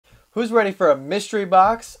Who's ready for a mystery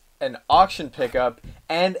box, an auction pickup,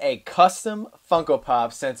 and a custom Funko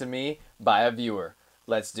Pop sent to me by a viewer?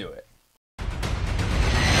 Let's do it.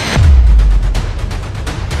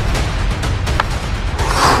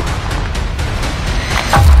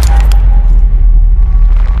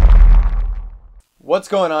 What's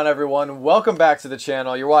going on, everyone? Welcome back to the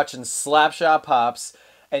channel. You're watching Slapshotpops,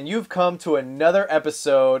 and you've come to another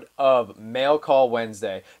episode of Mail Call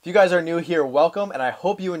Wednesday. If you guys are new here, welcome, and I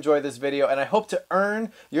hope you enjoy this video, and I hope to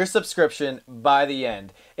earn your subscription by the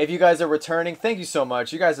end. If you guys are returning, thank you so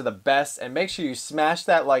much. You guys are the best, and make sure you smash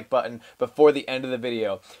that like button before the end of the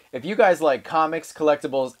video. If you guys like comics,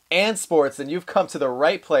 collectibles, and sports, then you've come to the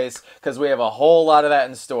right place because we have a whole lot of that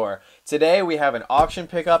in store. Today we have an auction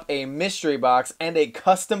pickup, a mystery box, and a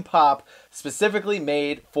custom pop specifically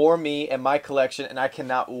made for me and my collection, and I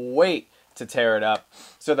cannot wait to tear it up.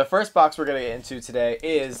 So the first box we're going to get into today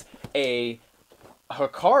is a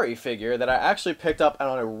Hikari figure that I actually picked up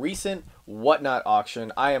on a recent Whatnot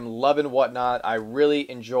auction. I am loving Whatnot. I really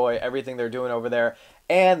enjoy everything they're doing over there.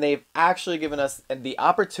 And they've actually given us the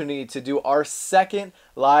opportunity to do our second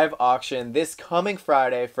live auction this coming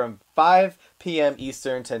Friday from 5 p.m.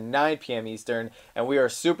 Eastern to 9 p.m. Eastern. And we are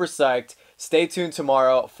super psyched. Stay tuned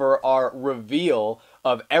tomorrow for our reveal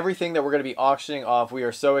of everything that we're going to be auctioning off. We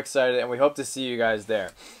are so excited, and we hope to see you guys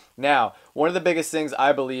there. Now, one of the biggest things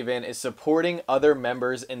I believe in is supporting other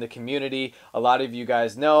members in the community. A lot of you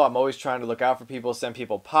guys know I'm always trying to look out for people, send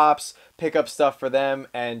people pops, pick up stuff for them,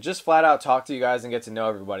 and just flat out talk to you guys and get to know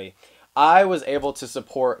everybody. I was able to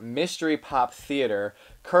support Mystery Pop Theater,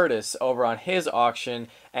 Curtis, over on his auction,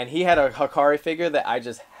 and he had a Hikari figure that I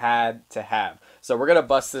just had to have. So we're going to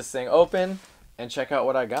bust this thing open and check out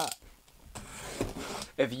what I got.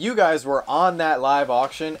 If you guys were on that live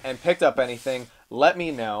auction and picked up anything, let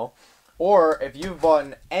me know. Or if you've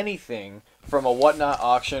bought anything from a Whatnot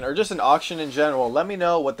auction or just an auction in general, let me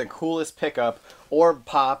know what the coolest pickup or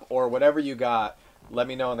pop or whatever you got. Let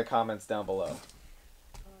me know in the comments down below.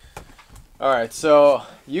 Alright, so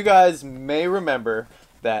you guys may remember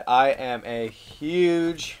that I am a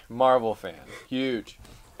huge Marvel fan. Huge.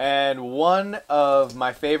 And one of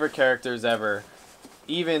my favorite characters ever,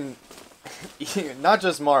 even not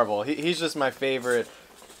just Marvel, he's just my favorite,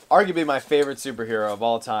 arguably my favorite superhero of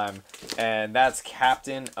all time, and that's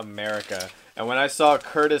Captain America. And when I saw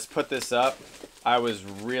Curtis put this up, I was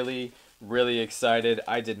really, really excited.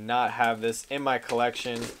 I did not have this in my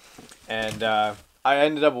collection, and I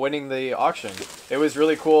ended up winning the auction. It was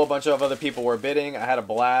really cool. A bunch of other people were bidding. I had a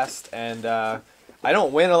blast, and I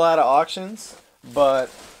don't win a lot of auctions, but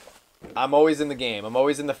I'm always in the game. I'm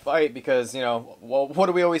always in the fight because, you know, well, what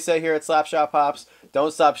do we always say here at Slapshotpops?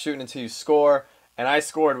 Don't stop shooting until you score. And I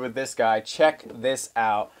scored with this guy. Check this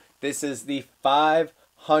out. This is the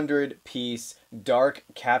 500-piece Dark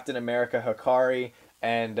Captain America Hikari.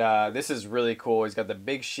 And this is really cool. He's got the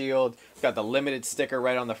big shield. He's got the limited sticker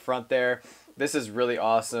right on the front there. This is really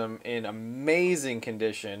awesome, in amazing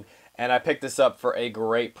condition. And I picked this up for a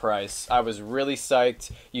great price. I was really psyched.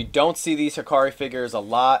 You don't see these Hikari figures a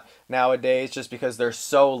lot nowadays just because they're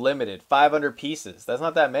so limited. 500 pieces. That's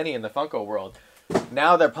not that many in the Funko world.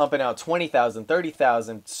 Now they're pumping out 20,000,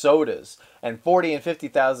 30,000 sodas and 40 and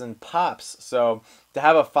 50,000 pops. So to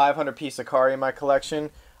have a 500-piece Hikari in my collection,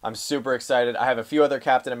 I'm super excited. I have a few other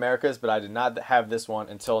Captain Americas, but I did not have this one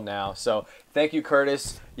until now. So thank you,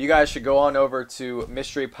 Curtis. You guys should go on over to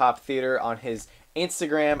Mystery Pop Theater on his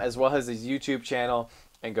Instagram as well as his YouTube channel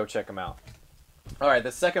and go check him out. Alright,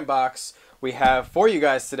 the second box we have for you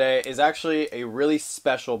guys today is actually a really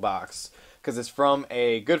special box because it's from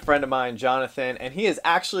a good friend of mine, Jonathan, and he is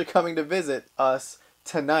actually coming to visit us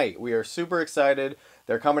tonight. We are super excited.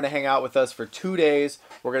 They're coming to hang out with us for 2 days.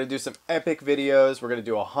 We're going to do some epic videos. We're going to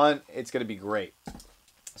do a hunt. It's going to be great.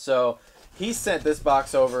 So he sent this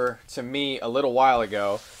box over to me a little while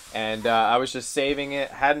ago, and I was just saving it,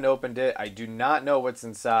 hadn't opened it. I do not know what's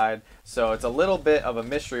inside, so it's a little bit of a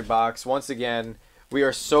mystery box. Once again, we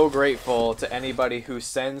are so grateful to anybody who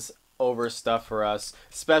sends over stuff for us,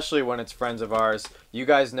 especially when it's friends of ours. You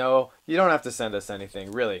guys know you don't have to send us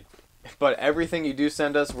anything, really. But everything you do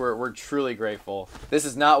send us, we're truly grateful. This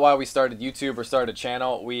is not why we started YouTube or started a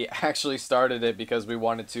channel. We actually started it because we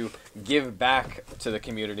wanted to give back to the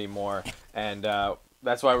community more. And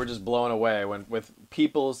that's why we're just blown away with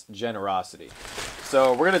people's generosity.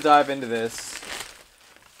 So we're going to dive into this.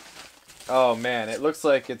 Oh man, it looks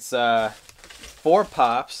like it's 4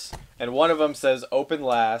 pops. And one of them says open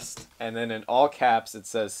last. And then in all caps it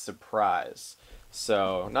says surprise.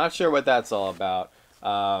 So not sure what that's all about.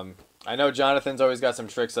 I know Jonathan's always got some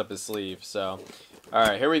tricks up his sleeve, so.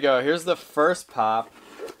 Alright, here we go. Here's the first pop.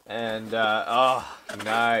 And, oh,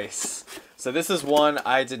 nice. So this is one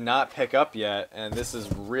I did not pick up yet, and this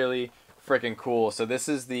is really freaking cool. So this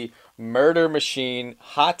is the Murder Machine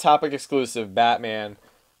Hot Topic exclusive Batman.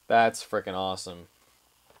 That's freaking awesome.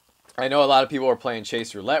 I know a lot of people are playing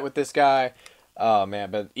Chase Roulette with this guy. Oh,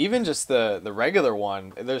 man, but even just the regular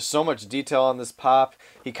one, there's so much detail on this pop.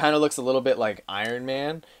 He kind of looks a little bit like Iron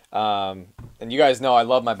Man. And you guys know I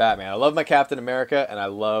love my Batman. I love my Captain America, and I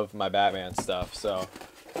love my Batman stuff. So,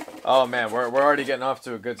 oh man, we're already getting off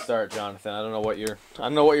to a good start, Jonathan. I don't know what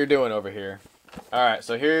you're doing over here. All right,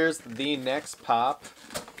 so here's the next pop,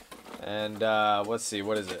 and let's see,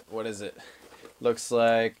 what is it? What is it? Looks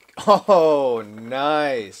like, oh,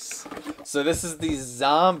 nice. So this is the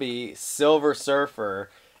Zombie Silver Surfer,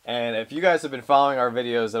 and if you guys have been following our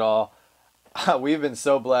videos at all, we've been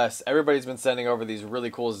so blessed. Everybody's been sending over these really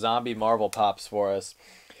cool zombie Marvel pops for us.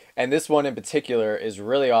 And this one in particular is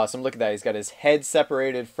really awesome. Look at that. He's got his head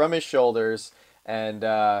separated from his shoulders. And,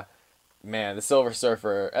 man, the Silver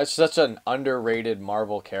Surfer, that's such an underrated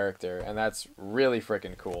Marvel character. And that's really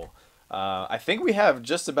freaking cool. I think we have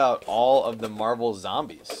just about all of the Marvel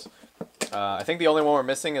zombies. I think the only one we're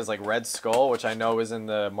missing is like Red Skull, which I know is in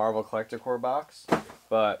the Marvel Collector Core box.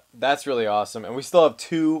 But that's really awesome. And we still have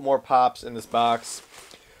 2 more pops in this box.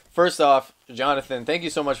 First off, Jonathan, thank you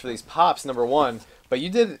so much for these pops, number 1. But you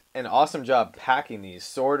did an awesome job packing these.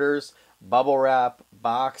 Sorters, bubble wrap,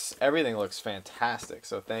 box, everything looks fantastic.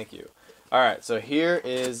 So thank you. Alright, so here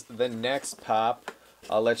is the next pop.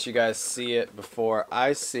 I'll let you guys see it before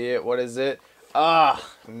I see it. What is it? Ah,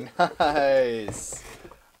 nice.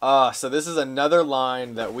 So this is another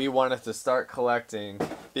line that we wanted to start collecting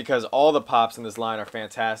because all the pops in this line are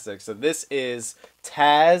fantastic. So this is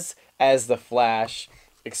Taz as the Flash,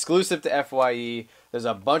 exclusive to FYE. There's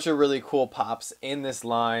a bunch of really cool pops in this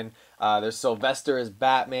line. There's Sylvester as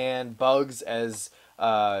Batman, Bugs as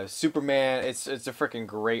Superman. It's a freaking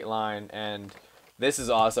great line, and this is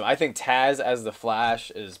awesome. I think Taz as the Flash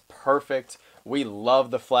is perfect. We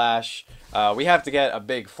love the Flash. We have to get a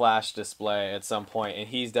big Flash display at some point, and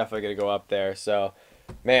he's definitely going to go up there. So,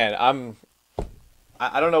 man,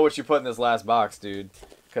 I don't know what you put in this last box, dude,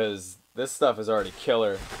 because this stuff is already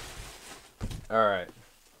killer. All right.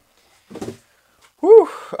 Whew.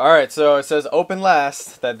 All right, so it says open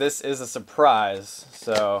last, that this is a surprise.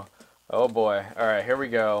 So, oh boy. All right, here we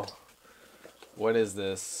go. What is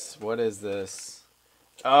this? What is this?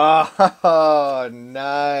 Oh,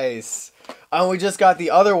 nice. And we just got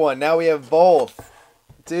the other one. Now we have both.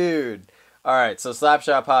 Dude. All right, so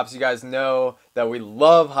Slapshotpops, you guys know that we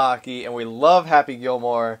love hockey and we love Happy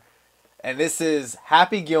Gilmore. And this is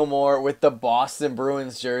Happy Gilmore with the Boston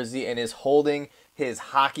Bruins jersey and is holding his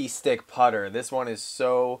hockey stick putter. This one is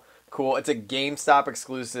so cool. It's a GameStop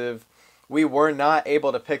exclusive. We were not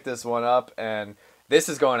able to pick this one up, and this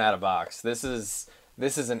is going out of box. This is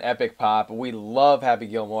an epic pop. We love Happy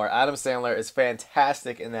Gilmore. Adam Sandler is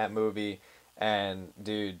fantastic in that movie, and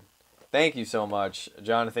dude, thank you so much,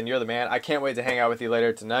 Jonathan. You're the man. I can't wait to hang out with you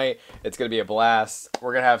later tonight. It's gonna be a blast.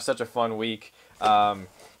 We're gonna have such a fun week.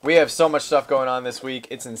 We have so much stuff going on this week.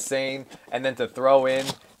 It's insane. And then to throw in,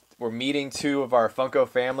 we're meeting 2 of our Funko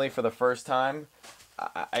family for the first time.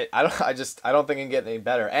 I don't think it can get any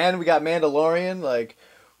better. And we got Mandalorian. Like,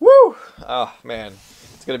 woo! Oh man,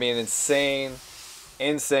 it's gonna be an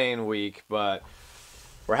insane week. But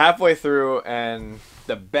we're halfway through, and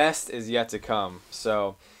the best is yet to come.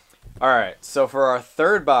 So, all right. So for our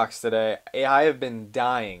third box today, I have been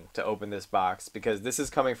dying to open this box because this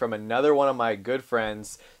is coming from another one of my good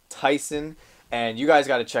friends, Tyson. And you guys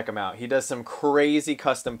got to check him out. He does some crazy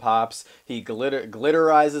custom pops. He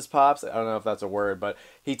glitterizes pops. I don't know if that's a word, but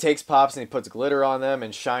he takes pops and he puts glitter on them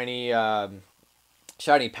and shiny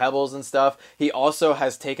pebbles and stuff. He also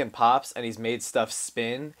has taken pops and he's made stuff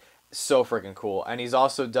spin. So freaking cool. And he's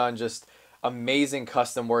also done just amazing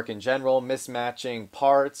custom work in general, mismatching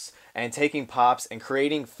parts and taking pops and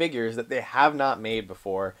creating figures that they have not made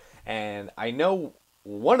before. And I know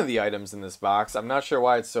one of the items in this box. I'm not sure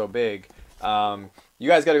why it's so big. You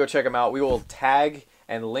guys got to go check him out. We will tag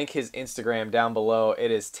and link his Instagram down below. It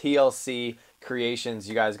is TLC Creations.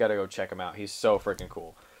 You guys got to go check him out. He's so freaking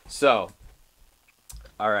cool. So,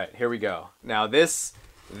 all right, here we go. Now this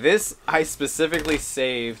I specifically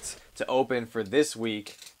saved to open for this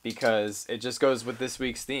week because it just goes with this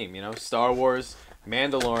week's theme, you know, Star Wars,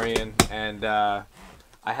 Mandalorian, and I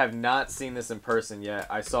have not seen this in person yet.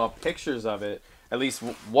 I saw pictures of it, at least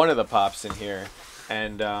one of the pops in here,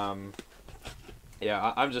 and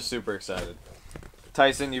yeah, I'm just super excited.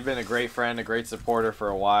 Tyson, you've been a great friend, a great supporter for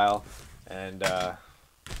a while, and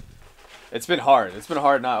it's been hard. It's been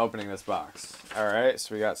hard not opening this box. All right,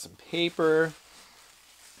 so we got some paper.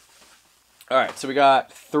 All right, so we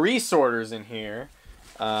got 3 sorters in here,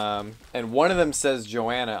 and one of them says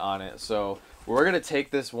Joanna on it. So we're gonna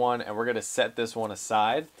take this one and we're gonna set this one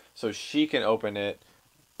aside so she can open it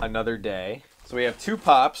another day. So we have 2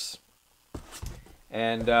 pops,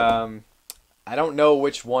 and I don't know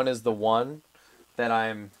which one is the one that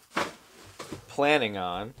I'm planning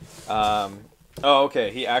on. Oh,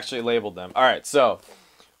 okay, he actually labeled them. All right, so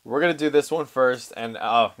we're gonna do this one first, and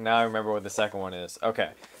oh, now I remember what the second one is. Okay.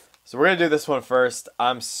 So we're going to do this one first.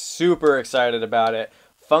 I'm super excited about it.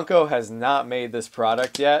 Funko has not made this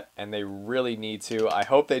product yet, and they really need to. I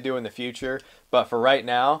hope they do in the future, but for right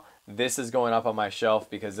now, this is going up on my shelf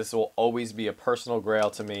because this will always be a personal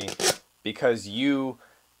grail to me because you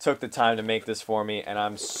took the time to make this for me, and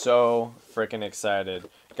I'm so freaking excited.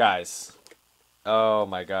 Guys, oh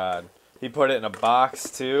my god. He put it in a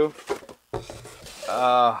box too.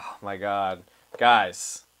 Oh my god.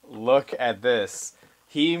 Guys, look at this.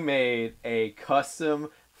 He made a custom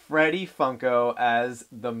Freddy Funko as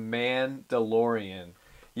the Mandalorian.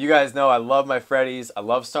 You guys know I love my Freddys. I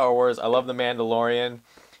love Star Wars. I love the Mandalorian.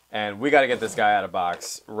 And we got to get this guy out of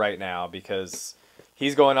box right now because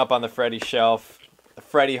he's going up on the Freddy shelf. The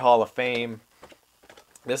Freddy Hall of Fame.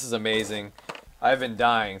 This is amazing. I've been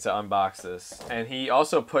dying to unbox this. And he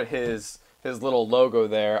also put his little logo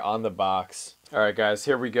there on the box. Alright guys,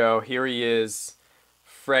 here we go. Here he is.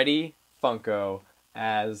 Freddy Funko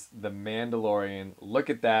as the Mandalorian. Look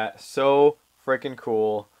at that. So freaking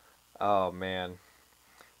cool. Oh man.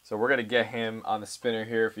 So we're going to get him on the spinner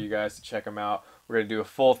here for you guys to check him out. We're going to do a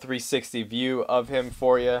full 360 view of him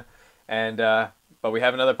for you. And but we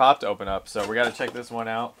have another pop to open up, so we got to check this one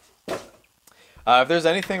out. If there's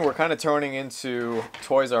anything, we're kind of turning into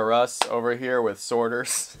Toys R Us over here with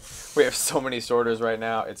sorters. We have so many sorters right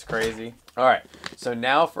now. It's crazy. All right. So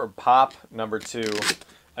now for pop number 2.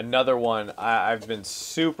 Another one I've been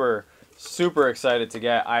super excited to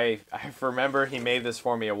get. I remember he made this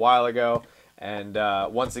for me a while ago, and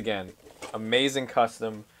once again, amazing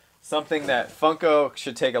custom. Something that Funko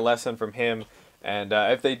should take a lesson from him, and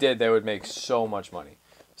if they did, they would make so much money.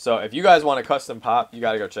 So if you guys want a custom pop, you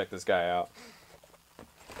got to go check this guy out.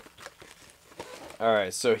 All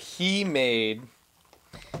right, so he made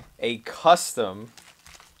a custom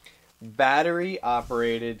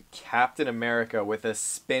battery-operated Captain America with a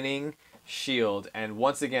spinning shield. And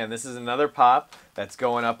once again, this is another pop that's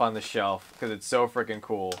going up on the shelf because it's so freaking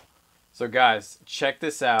cool. So guys, check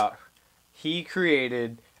this out. He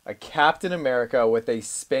created a Captain America with a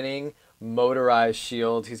spinning motorized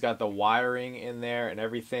shield. He's got the wiring in there and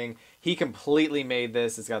everything. He completely made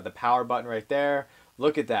this. It's got the power button right there.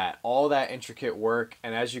 Look at that. All that intricate work.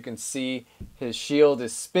 And as you can see, his shield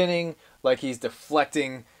is spinning like he's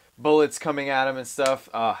deflecting bullets coming at him and stuff.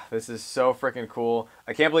 This is so freaking cool.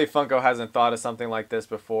 I can't believe Funko hasn't thought of something like this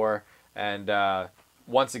before. And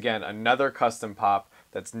once again, another custom pop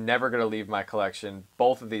that's never going to leave my collection.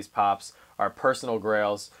 Both of these pops are personal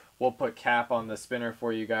grails. We'll put Cap on the spinner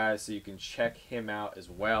for you guys so you can check him out as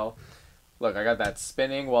well. Look, I got that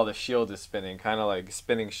spinning while the shield is spinning. Kind of like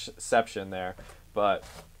spinning-ception there. But,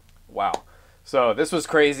 wow. So this was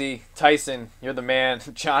crazy. Tyson, you're the man.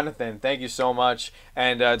 Jonathan, thank you so much.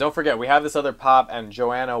 And don't forget, we have this other pop, and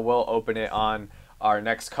Joanna will open it on our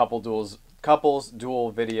next couples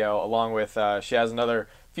duel video, along with she has another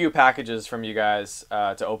few packages from you guys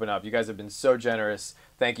to open up. You guys have been so generous.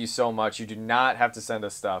 Thank you so much. You do not have to send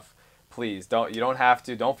us stuff. Please, you don't have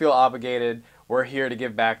to. Don't feel obligated. We're here to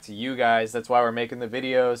give back to you guys. That's why we're making the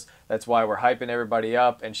videos. That's why we're hyping everybody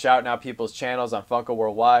up and shouting out people's channels on Funko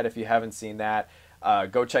Worldwide. If you haven't seen that,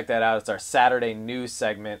 go check that out. It's our Saturday news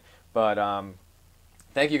segment. But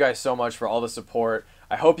thank you guys so much for all the support.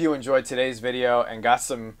 I hope you enjoyed today's video and got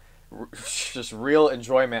some just real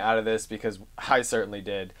enjoyment out of this, because I certainly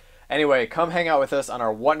did. Anyway, come hang out with us on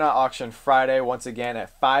our Whatnot auction Friday, once again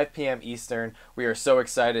at 5 p.m. Eastern. We are so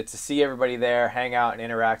excited to see everybody there, hang out, and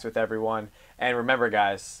interact with everyone. And remember,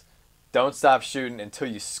 guys, don't stop shooting until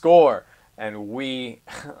you score. And we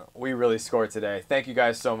really scored today. Thank you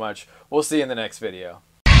guys so much. We'll see you in the next video.